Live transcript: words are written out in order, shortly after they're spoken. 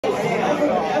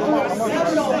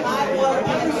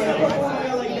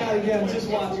Just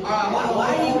watch.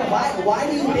 Why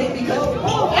do you think? Because.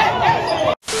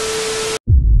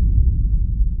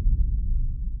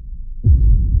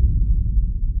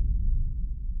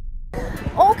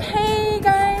 Okay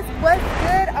guys, what's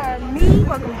good? Me,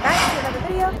 welcome back to another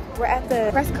video. We're at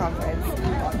the press conference,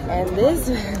 and this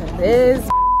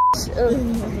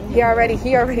he already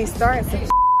started some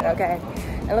okay.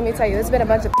 And let me tell you, it's been a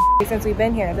bunch of since we've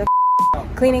been here. The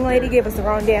cleaning lady gave us the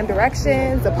wrong damn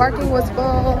directions. The parking was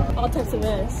full. All types of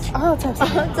mess. All types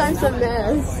of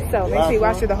mess. So make sure you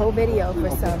watch through the whole video for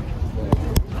some.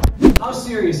 How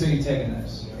serious are you taking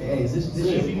this? Hey, is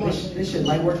this shit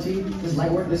light work to you? This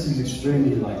light work? This is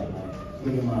extremely light.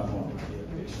 Look at my phone.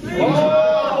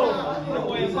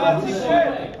 Whoa!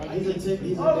 He's a tip.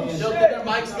 He's a damn. Get their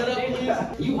mics get up,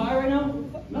 please. You high right now?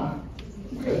 Nah.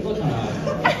 Good. Look high.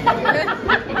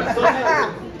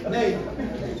 Hey,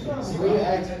 see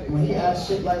when he asks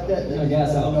shit like that, You'll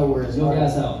gas out. know where it's You'll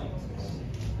gas out.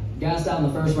 Gassed out in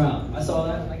the first round. I saw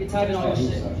that. I can type in all your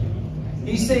shit.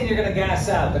 He's saying you're gonna gas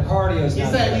out. The cardio's not.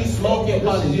 He said he's smoking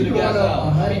causes you to gas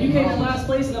out. And you came in last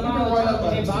place in the mile. You can run up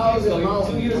 1,000 miles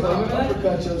 2 years ago. Remember that?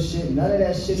 uppercut your shit. None of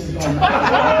that shit is gonna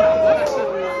matter.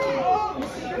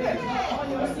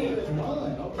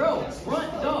 Bro,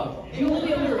 front dog. You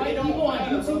only ever fight people on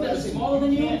YouTube that are smaller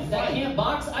than you that can't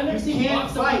box. I've never seen you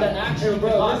box someone that actually can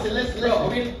box.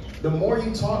 Listen. The more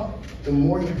you talk, the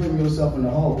more you put yourself in the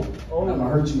hole. I'm gonna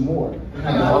hurt you more. Put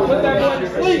that boy to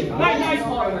sleep. Night.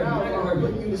 I'm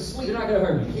putting you to sleep. You're not gonna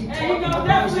hurt me. Hey, you gonna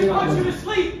definitely put you to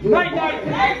sleep. Night.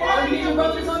 Hey, You need your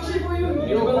brother to talk shit for you?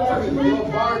 You're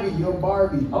Barbie. You're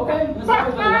Barbie. Okay, let's go.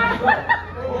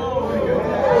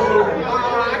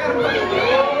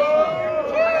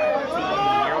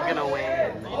 You're gonna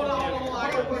win. Hold on.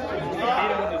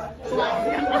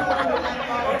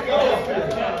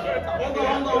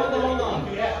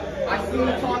 I see you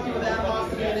talking with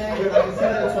animosity and anger. I can see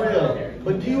that it's real.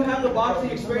 But do you have the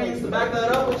boxing experience to back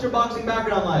that up? What's your boxing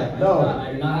background like? No.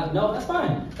 No, that's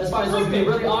fine. That's fine. It's gonna be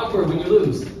really awkward when you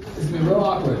lose. It's gonna be real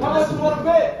awkward. How much you want to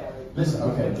bet? Listen,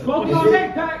 okay. Smoke your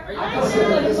neck pack. I feel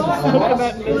like it's awkward.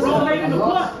 We're all made in the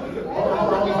blood.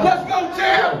 Let's go,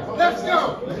 champ! Let's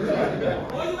go!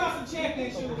 Well, you got some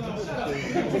champion shoes on. Shut up.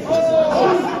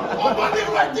 Oh, my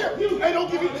nigga right there! Hey, don't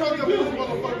get me chunked up in this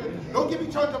motherfucker. Don't get me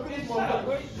chunked up in this motherfucker.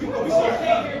 We should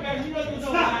stay here, man. You know you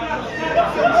know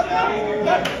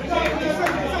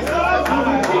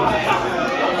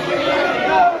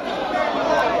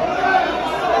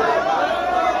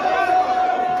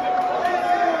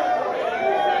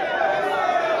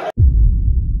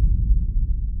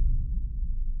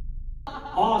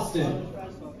Austin,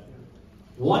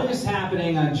 what is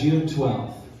happening on June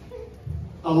 12th?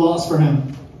 A loss for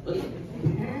him.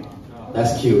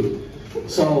 That's cute.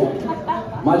 So,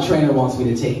 my trainer wants me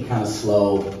to take it kind of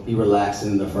slow, be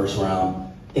relaxing in the first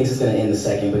round. Thinks it's going to end the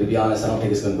second, but to be honest, I don't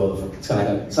think it's going to go. It's not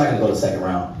going to go the second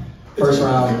round. First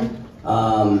round,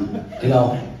 you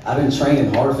know, I've been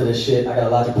training hard for this shit. I got a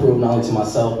lot to prove, not only to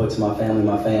myself, but to my family,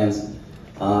 my fans.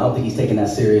 I don't think he's taking that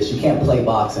serious. You can't play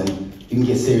boxing. You can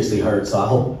get seriously hurt. So I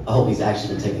hope he's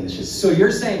actually been taking this shit. So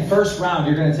you're saying first round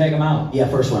you're going to take him out? Yeah,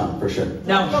 first round for sure.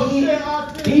 Now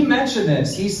he mentioned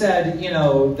this. He said, you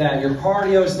know, that your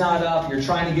cardio's not up. You're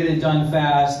trying to get it done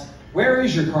fast. Where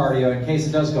is your cardio in case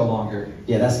it does go longer?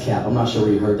 Yeah, that's cap. I'm not sure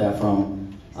where you heard that from.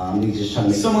 He's just trying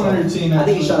to make Someone on your team. I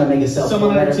think he's trying to make himself.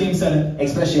 Someone on your team said it.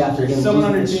 Especially after him. Someone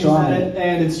on your team said it,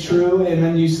 and it's true. And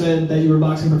then you said that you were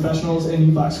boxing professionals and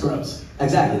you box scrubs.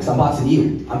 Exactly, because I'm boxing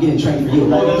you. I'm getting trained for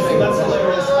you. Oh, that's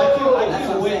hilarious.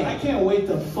 I can't wait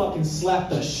to fucking slap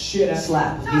the shit out of you.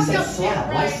 Slap. He said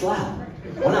slap. Why slap?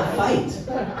 Why not fight?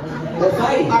 We're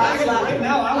fighting. Right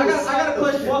now, I got a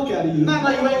question. Fuck out of you. No,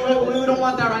 we don't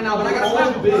want that right now, but I got a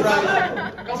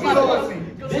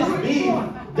question. This beef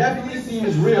definitely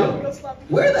seems real.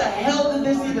 Where the hell did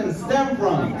this even stem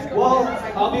from? Well,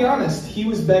 I'll be honest. He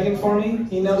was begging for me.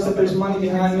 He knows that there's money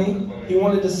behind me. He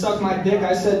wanted to suck my dick.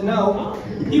 I said no.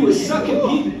 He was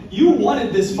sucking. You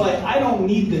wanted this fight. I don't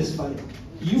need this fight.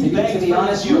 You begged to be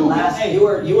honest, you were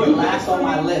last on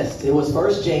my list. It was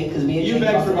first Jake because me and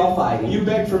Jake talked about fighting. You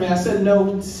begged for me. I said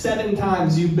no 7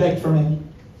 times. You begged for me.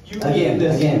 Again,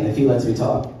 if he lets me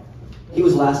talk. He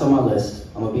was last on my list.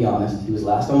 I'm gonna be honest. He was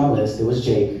last on my list. It was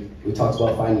Jake. We talked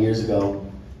about fighting years ago.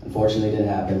 Unfortunately, it didn't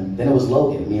happen. Then it was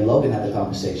Logan. Me and Logan had the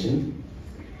conversation.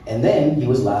 And then he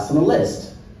was last on the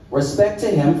list. Respect to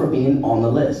him for being on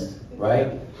the list,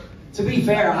 right? To be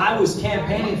fair, I was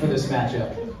campaigning for this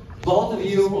matchup. Both of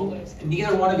you,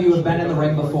 neither one of you have been in the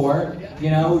ring before,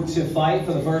 you know, to fight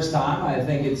for the first time. I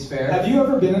think it's fair. Have you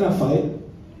ever been in a fight?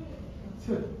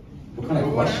 What kind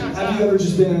of question is that? Have you ever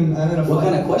just been in a fight? What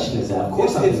kind of question is that? Of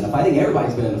course I've been in a fight. I think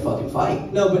everybody's been in a fucking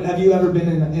fight. No, but have you ever been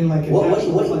in like a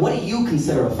What do you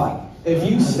consider a fight? If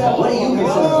you step What do you consider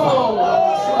a fight?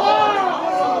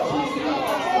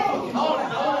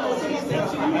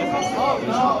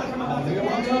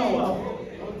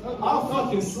 I'll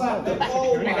fucking slap the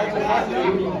oh my god,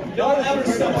 dude. Don't ever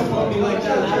step up on me like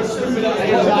that. You're stupid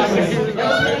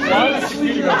ass.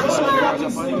 Sleep in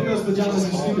those pajamas,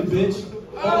 you stupid bitch.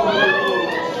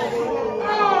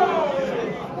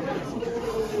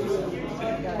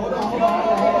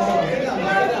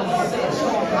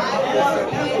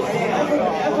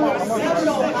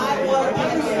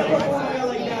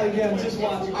 Just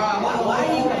watch.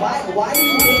 Why do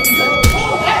you make me go?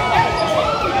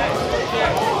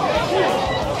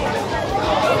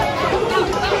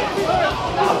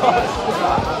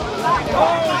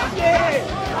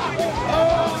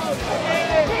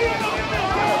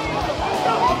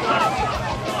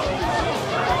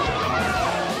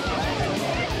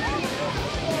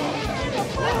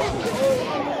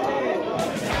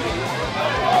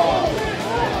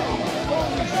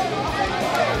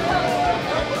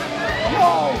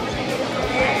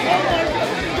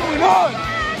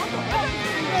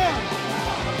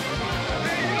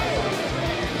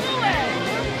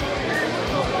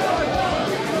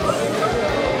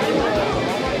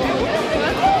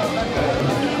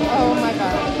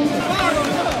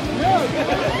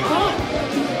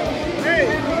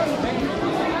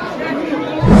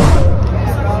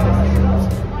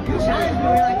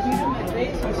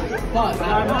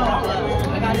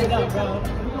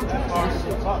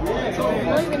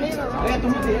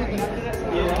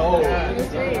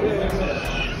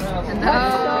 No,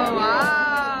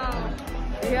 wow.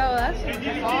 Yo, that's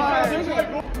hard.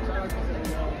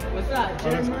 What's up?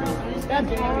 That's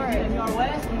hard. In your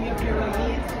west, and you have your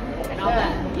release, and all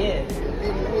that. Yeah.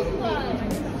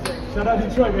 Shout out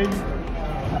Detroit, baby.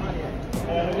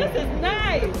 This is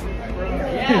nice.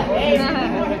 Yeah. Hey,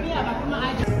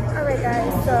 Alright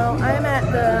guys, so I'm at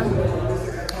the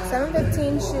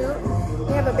 7:15 shoot.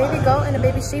 We have a baby goat and a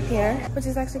baby sheep here, which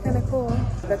is actually kind of cool.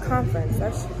 The conference,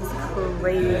 that shit was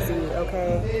crazy,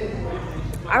 okay?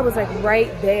 I was like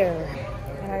right there,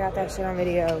 and I got that shit on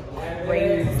video.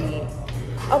 Crazy.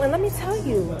 Oh, and let me tell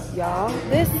you, y'all,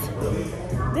 this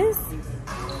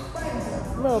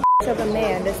little of a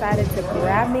man decided to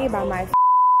grab me by my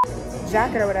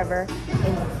jacket or whatever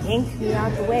and yanked me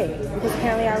out the way because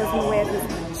apparently I was in the way of his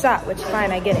shot, which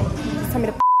fine, I get it. Just tell me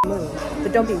to move,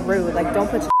 but don't be rude. Like, don't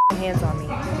put your hands on me.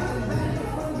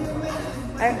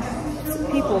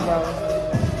 People, bro.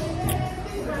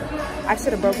 I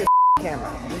should have broke his camera.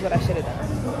 Is what I should have done.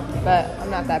 But I'm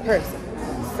not that person.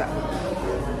 So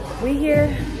we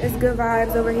here. It's good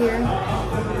vibes over here. You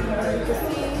can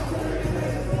see.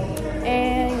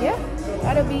 And yeah,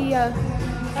 that'll be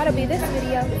this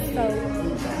video. So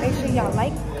make sure y'all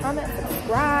like, comment,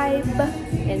 subscribe,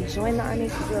 and join the army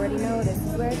because you already know this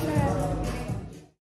is where it's at.